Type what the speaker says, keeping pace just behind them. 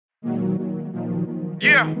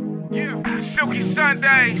Yeah, Silky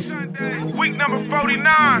Sundays, week number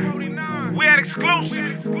 49. We had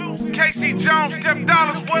exclusive. KC Jones,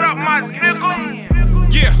 $10. What up, my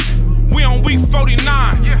nigga? Yeah, we on week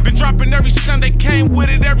 49. Been dropping every Sunday, came with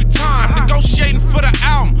it every time. Negotiating for the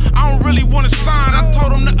album, I don't really wanna sign. I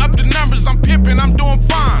told them to up the numbers, I'm pimping, I'm doing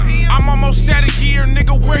fine. I'm almost at a year,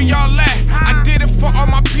 nigga, where y'all at? I did it for all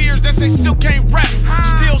my peers that say Silk can't rap.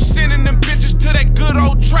 Still sending them bitches to that good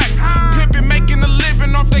old track. Pimping, making a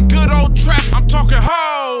living off that good old trap. I'm talking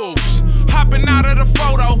hoes. Hopping out of the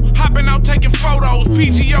photo, hopping out taking photos.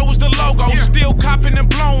 PGO is the logo, still copping and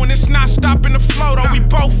blowing. It's not stopping the flow though. We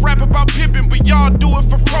both rap about pimping, but y'all do it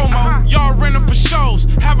for promo. Y'all renting for shows,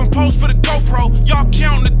 having posts for the GoPro. Y'all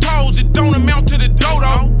counting the toes, it don't amount to the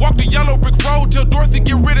dodo. Walk the yellow brick road till Dorothy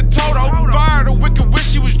get rid of Toto. Fired a wicked wish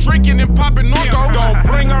she was drinking and popping Norcos. Don't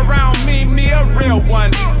bring around me a real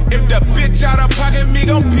one. If the bitch out of pocket, me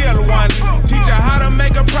gon' peel one. Teach her how to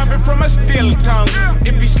make a profit from a steel tongue.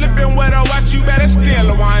 If he slipping with a watch, you better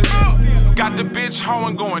steal one. Got the bitch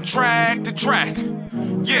hoeing going track to track.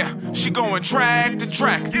 Yeah, she going track to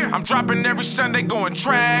track. I'm dropping every Sunday going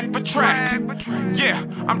track for track. Yeah,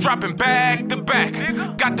 I'm dropping back to back.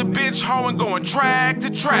 Got the bitch hoeing going track to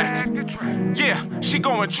track. Yeah, she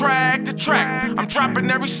going track to track. I'm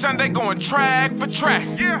dropping every Sunday going track for track.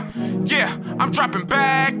 Yeah, I'm dropping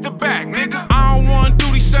back to back, nigga. I don't wanna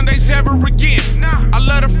do these Sundays ever again. I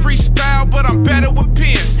love the freestyle, but I'm better with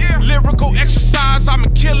pens. Lyrical exercise,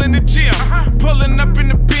 I'm killing the gym. Pulling up in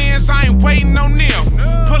the Benz, I ain't waiting on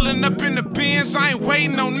them. Pulling up in the Benz, I ain't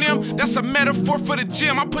waiting on them. That's a metaphor for the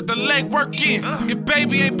gym, I put the leg work in. If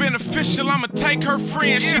baby ain't beneficial, I'ma take her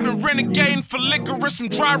friend. She been renegading for liquor and some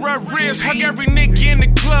dry rub ribs. Hug every nigga in the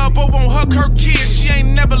club, but won't hug her kids. She ain't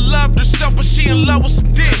never loved herself, but she in love with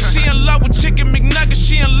some dick. She in love with chicken McNuggets,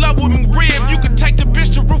 she in love with McRib. You can take the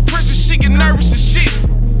bitch to Roof Chris and she get nervous as shit.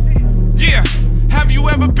 Yeah. Have you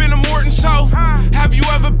ever been to Morton's hoe? Have you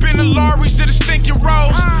ever been to Laurie's or the Stinking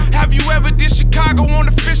Rose? Have you ever did Chicago on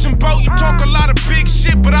the fishing boat? You talk a lot of big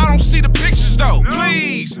shit, but I don't see the pictures though.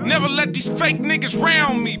 Please, never let these fake niggas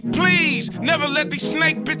round me. Please, never let these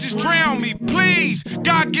snake bitches drown me. Please,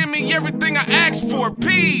 God give me everything I asked for.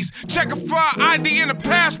 Please, check a for ID and a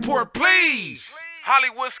passport, please.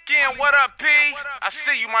 Hollywood Skin, what up, P? I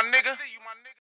see you, my nigga.